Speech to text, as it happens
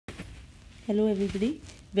Hello everybody,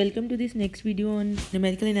 welcome to this next video on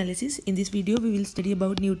numerical analysis. In this video we will study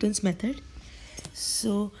about Newton's method.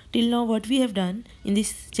 So till now what we have done in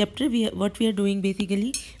this chapter, what we are doing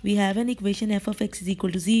basically, we have an equation f of x is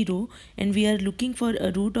equal to 0 and we are looking for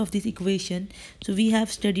a root of this equation. So we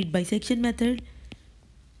have studied bisection method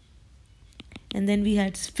and then we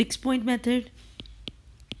had fixed point method.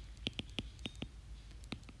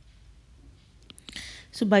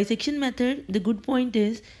 So bisection method, the good point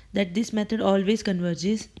is that this method always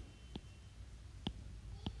converges,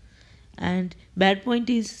 and bad point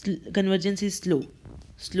is convergence is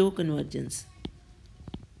slow convergence.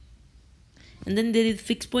 And then there is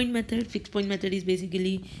fixed point method. Fixed point method is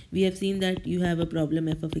basically, we have seen that you have a problem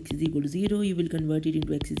f of x is equal to 0, you will convert it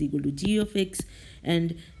into x is equal to g of x,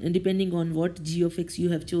 and depending on what g of x you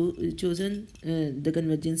have chosen, the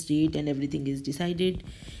convergence rate and everything is decided.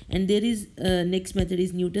 And there is next method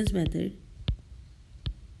is Newton's method.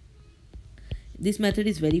 This method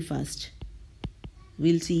is very fast.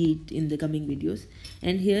 We'll see it in the coming videos.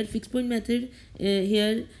 And here fixed point method,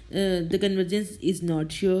 the convergence is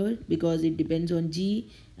not sure because it depends on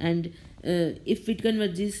g, and if it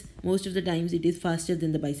converges, most of the times it is faster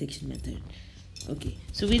than the bisection method. Okay,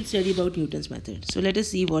 so we'll study about Newton's method. So let us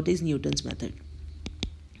see what is Newton's method.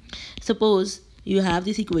 Suppose you have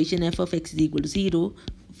this equation f of x is equal to 0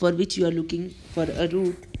 for which you are looking for a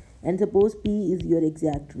root, and suppose p is your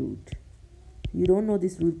exact root. You don't know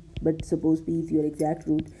this root, but suppose p is your exact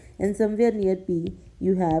root, and somewhere near p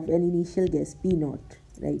you have an initial guess p0,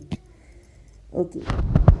 right? Okay,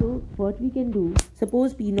 so what we can do,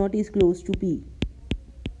 suppose p0 is close to p.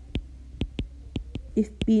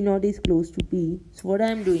 If p0 is close to p, so what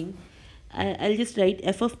I am doing, I'll just write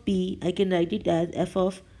f of p. I can write it as f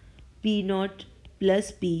of p0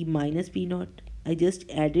 plus p minus p0. I just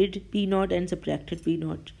added p0 and subtracted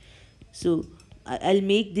p0. So I'll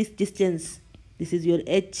make this distance, this is your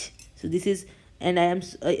h, so this is, and I am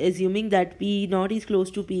assuming that p0 is close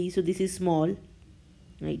to p, so this is small,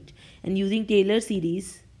 right? And using Taylor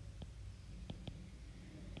series,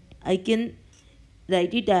 I can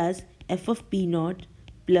write it as f of p0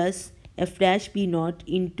 plus f dash p0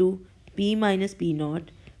 into p minus p0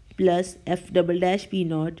 plus f double dash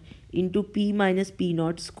p0 into p minus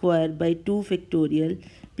p0 square by 2 factorial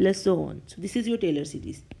plus so on. So this is your Taylor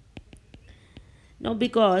series. Now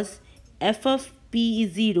because f of p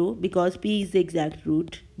is 0, because p is the exact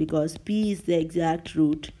root,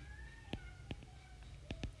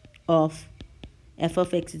 of f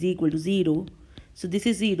of x is equal to 0, so this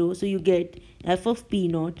is 0, so you get f of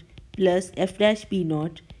p0 plus f dash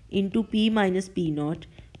p0 into p minus p0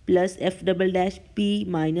 plus f double dash p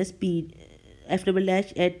minus p, f double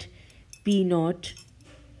dash at p0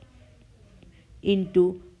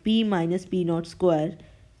 into p minus p0 square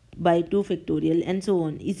by 2 factorial and so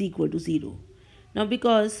on is equal to 0. Now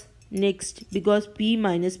because p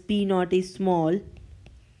minus p0 is small,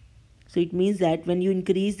 so it means that when you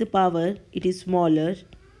increase the power it is smaller,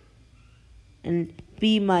 and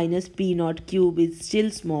p minus p0 cube is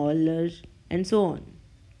still smaller and so on.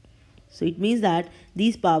 So it means that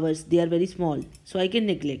these powers, they are very small, so I can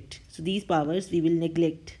neglect. So these powers we will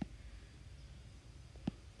neglect.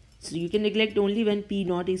 So you can neglect only when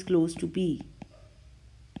p0 is close to p.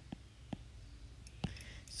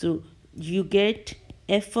 So you get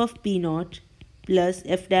f of p0 plus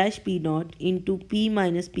f dash p0 into p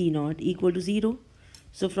minus p0 equal to 0.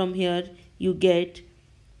 So from here you get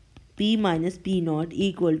p minus p0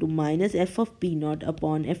 equal to minus f of p0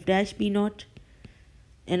 upon f dash p0,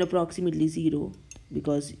 and approximately 0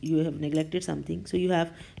 because you have neglected something. So you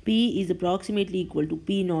have p is approximately equal to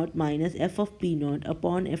p0 minus f of p0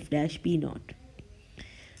 upon f dash p0.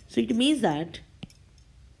 So it means that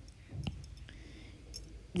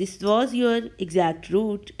this was your exact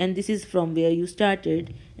root and this is from where you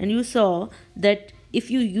started, and you saw that if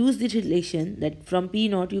you use this relation that from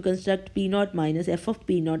p0 you construct p0 minus f of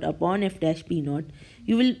p0 upon f dash p0,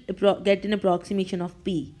 you will get an approximation of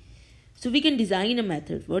p. So we can design a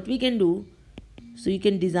method. What we can do, so you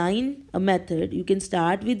can design a method, you can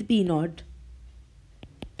start with p0,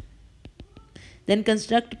 then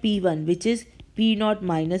construct p1 which is p0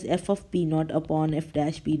 minus f of p0 upon f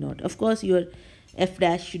dash p0. Of course your f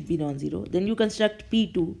dash should be non-zero. Then you construct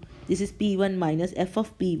p2, this is p1 minus f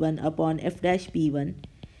of p1 upon f dash p1,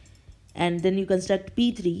 and then you construct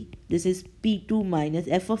p3, this is p2 minus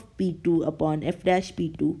f of p2 upon f dash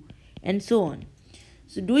p2, and so on.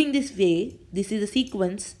 So doing this way, this is a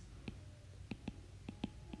sequence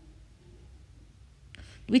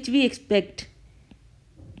which we expect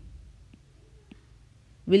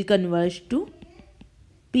will converge to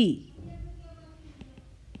p.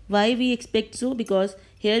 Why we expect so? Because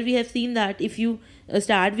Here we have seen that if you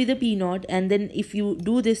start with a p naught, and then if you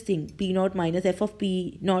do this thing p naught minus f of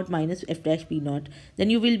p naught minus f dash p naught,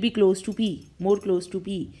 then you will be close to p, more close to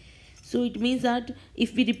p. So it means that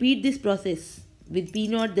if we repeat this process with p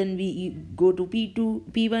naught, then we go to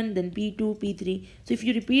p2, p1, then p2, p3. So if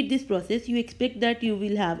you repeat this process, you expect that you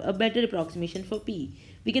will have a better approximation for p.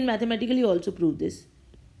 We can mathematically also prove this.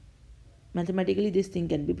 Mathematically this thing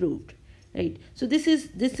can be proved, right? So this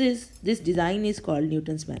design is called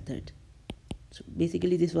Newton's method. So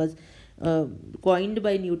basically this was coined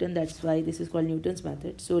by Newton, that's why this is called Newton's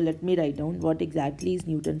method. So let me write down what exactly is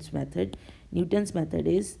Newton's method. Newton's method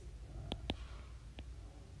is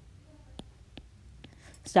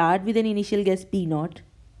start with an initial guess p naught.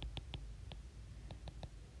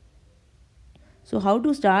 So how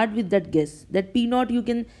to start with that guess? That p naught, you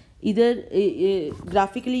can either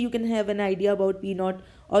graphically you can have an idea about p naught,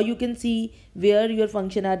 or you can see where your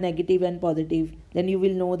function are negative and positive. Then you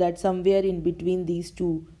will know that somewhere in between these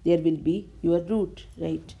two there will be your root,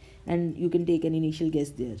 right? And you can take an initial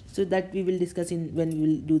guess there. So that we will discuss in when we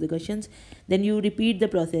will do the questions. Then you repeat the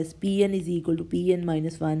process. Pn is equal to Pn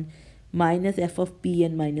minus 1 minus f of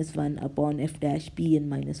Pn minus 1 upon f dash Pn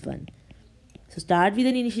minus 1. So start with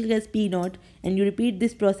an initial guess p naught, and you repeat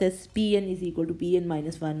this process. Pn is equal to Pn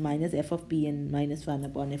minus 1 minus f of Pn minus 1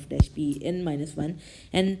 upon f dash Pn minus 1,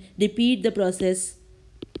 and repeat the process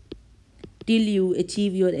till you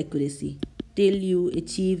achieve your accuracy. Till you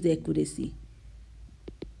achieve the accuracy.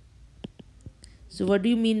 So what do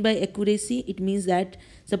you mean by accuracy? It means that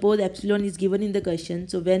suppose epsilon is given in the question.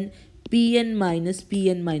 So when Pn minus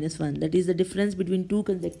 1, that is the difference between two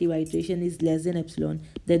consecutive iteration, is less than epsilon,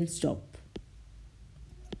 then stop.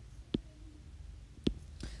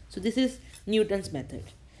 So this is Newton's method.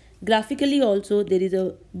 Graphically also there is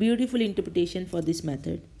a beautiful interpretation for this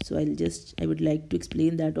method. So I would like to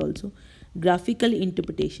explain that also. Graphical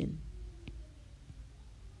interpretation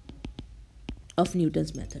of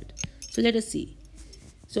Newton's method. So let us see.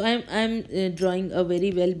 So I'm drawing a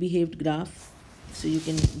very well behaved graph. So you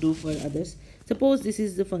can do for others. Suppose this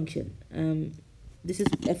is the function. This is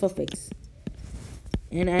f of x.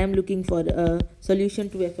 And I am looking for a solution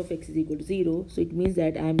to f of x is equal to 0. So it means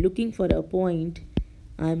that I am looking for a point.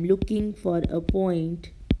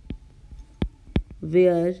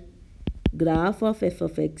 Where graph of f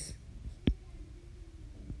of x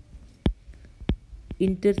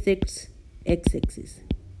intersects x-axis.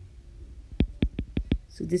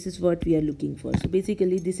 So this is what we are looking for. So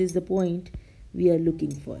basically this is the point we are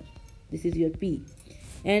looking for. This is your p.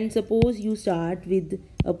 And suppose you start with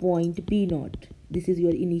a point p naught. This is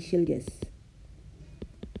your initial guess.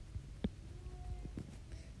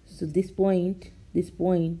 So this point is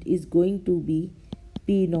going to be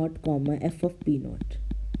p naught comma f of p naught.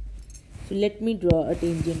 So let me draw a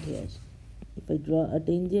tangent here. If I draw a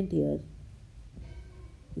tangent here,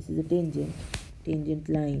 this is a tangent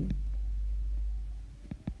line.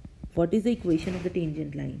 What is the equation of the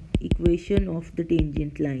tangent line? Equation of the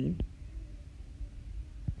tangent line.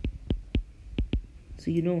 So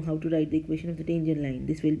you know how to write the equation of the tangent line.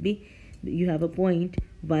 This will be, you have a point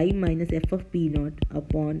y minus f of p naught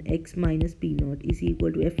upon x minus p naught is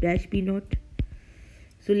equal to f dash p naught.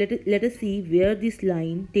 So let us see where this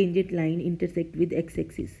line, tangent line, intersect with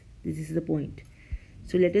x-axis. This is the point.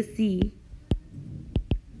 So let us see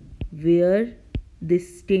where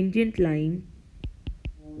this tangent line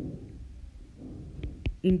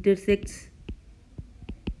intersects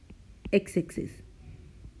x-axis.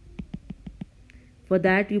 For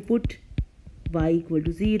that you put y equal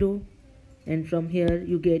to 0, and from here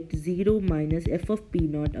you get 0 minus f of p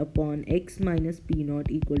naught upon x minus p naught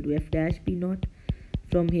equal to f dash p naught.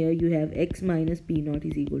 From here you have x minus p naught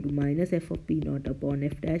is equal to minus f of p naught upon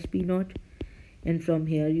f dash p naught, and from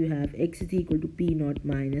here you have x is equal to p naught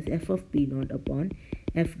minus f of p naught upon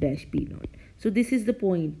f dash p naught. So this is the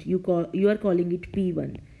point you are calling it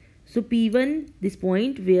p1. So p1, this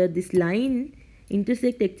point where this line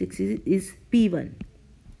intersect x-axis, is p1,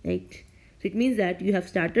 right? So it means that you have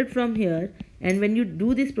started from here, and when you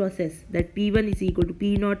do this process, that p1 is equal to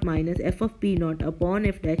p naught minus f of p naught upon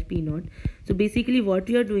f dash p naught. So basically what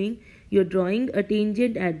you are doing, you are drawing a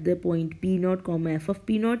tangent at the point p naught comma f of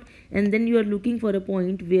p naught, and then you are looking for a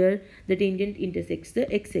point where the tangent intersects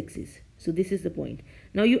the x-axis. So this is the point.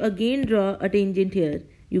 Now you again draw a tangent here.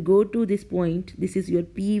 You go to this point. This is your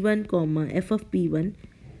p1 comma f of p1,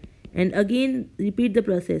 and again repeat the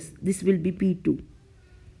process. This will be p2.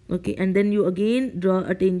 Okay, and then you again draw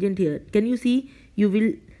a tangent here. Can you see? You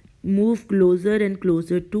will move closer and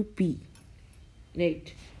closer to p,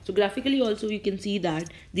 right? So graphically also you can see that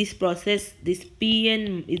this process, this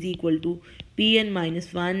Pn is equal to Pn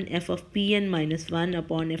minus 1 f of Pn minus 1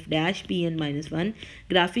 upon f dash Pn minus 1.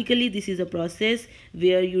 Graphically, this is a process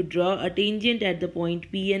where you draw a tangent at the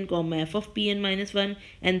point Pn comma f of Pn minus 1,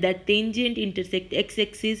 and that tangent intersect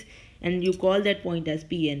x-axis, and you call that point as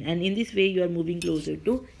Pn, and in this way you are moving closer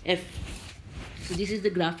to f. So this is the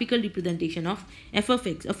graphical representation of f of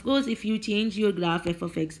x. Of course, if you change your graph f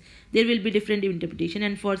of x, there will be different interpretation,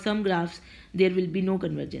 and for some graphs there will be no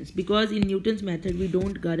convergence, because in Newton's method we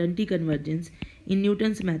don't guarantee convergence. In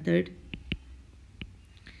Newton's method,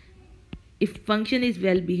 if function is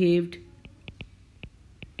well behaved,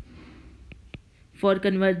 for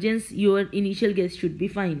convergence your initial guess should be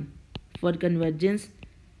fine. For convergence,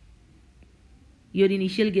 your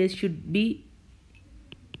initial guess should be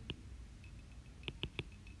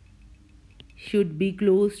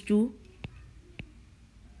close to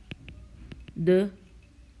the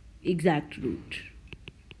exact root.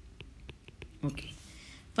 Okay,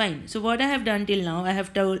 fine. So what I have done till now, I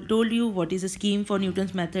have told you what is a scheme for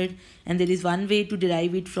Newton's method, and there is one way to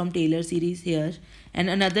derive it from Taylor series here, and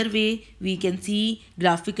another way we can see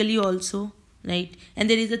graphically also, right? And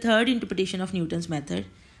there is a third interpretation of Newton's method.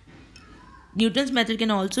 Newton's method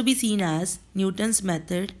can also be seen as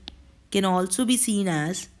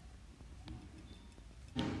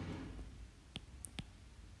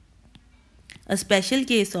a special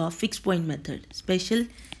case of fixed point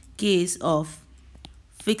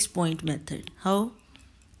method. How?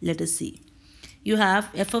 Let us see. You have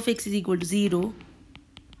f of x is equal to 0.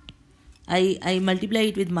 I multiply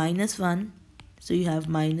it with minus 1. So you have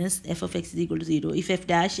minus f of x is equal to 0. If f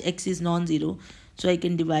dash x is non-zero, so I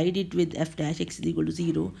can divide it with f dash x is equal to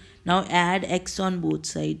 0. Now add x on both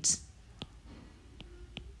sides.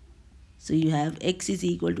 So you have x is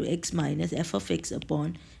equal to x minus f of x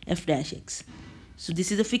upon f dash x. So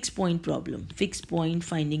this is a fixed point problem, fixed point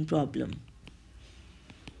finding problem.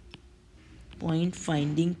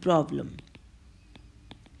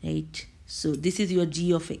 Right? So this is your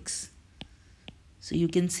g of x. So you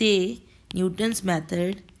can say Newton's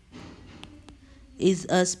method is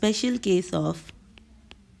a special case of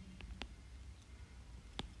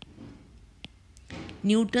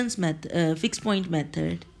Newton's fixed point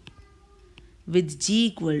method with g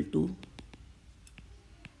equal to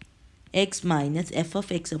x minus f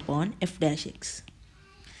of x upon f dash x.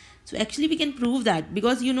 So actually we can prove that,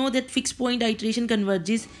 because you know that fixed point iteration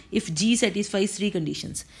converges if g satisfies three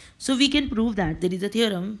conditions. So we can prove that. There is a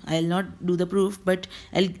theorem. I'll not do the proof, but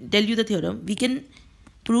I'll tell you the theorem. We can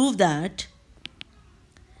prove that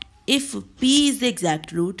if p is the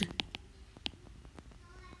exact root,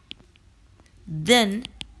 then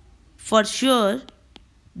for sure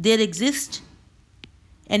there exists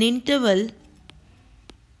an interval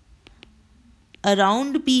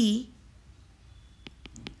around p.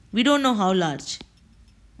 We don't know how large.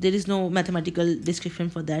 There is no mathematical description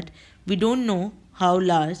for that. We don't know how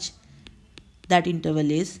large that interval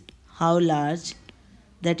is.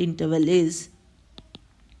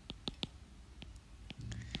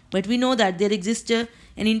 But we know that there exists an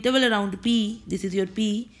interval around p. This is your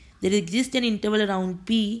p. There exists an interval around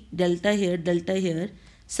p, delta here,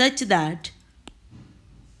 such that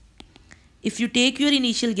if you take your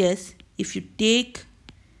initial guess,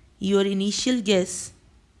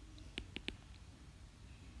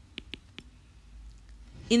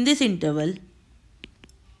 in this interval,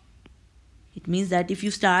 it means that if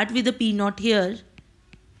you start with a p naught here,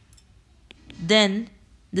 then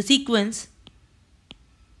the sequence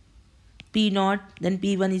p naught, then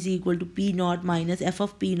p1 is equal to p naught minus f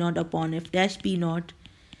of p naught upon f dash p naught,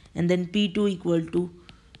 and then p2 equal to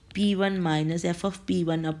p1 minus f of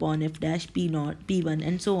p1 upon f dash p naught, p1,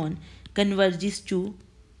 and so on, converges to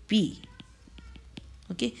p.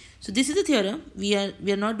 Okay, so this is the theorem. We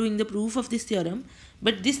are not doing the proof of this theorem,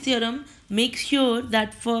 but this theorem makes sure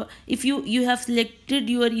that for if you have selected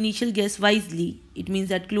your initial guess wisely, it means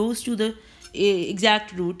that close to the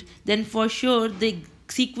exact root, then for sure the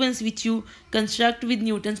sequence which you construct with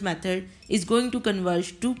Newton's method is going to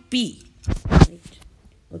converge to p. Right?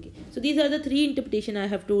 Okay, so these are the three interpretations I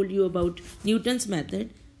have told you about Newton's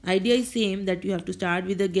method. Idea is same, that you have to start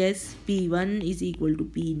with a guess p1 is equal to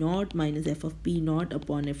p naught minus f of p naught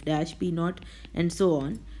upon f dash p naught, and so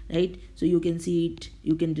on, right? So you can see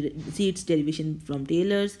its derivation from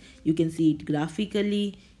Taylor's, you can see it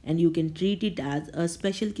graphically, and you can treat it as a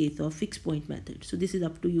special case of fixed point method. So this is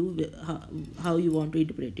up to you how you want to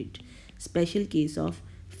interpret it. Special case of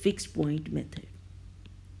fixed point method.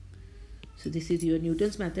 So this is your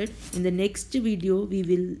Newton's method. In the next video, we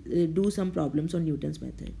will do some problems on Newton's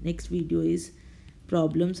method. Next video is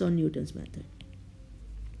problems on Newton's method.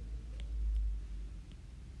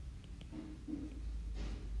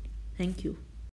 Thank you.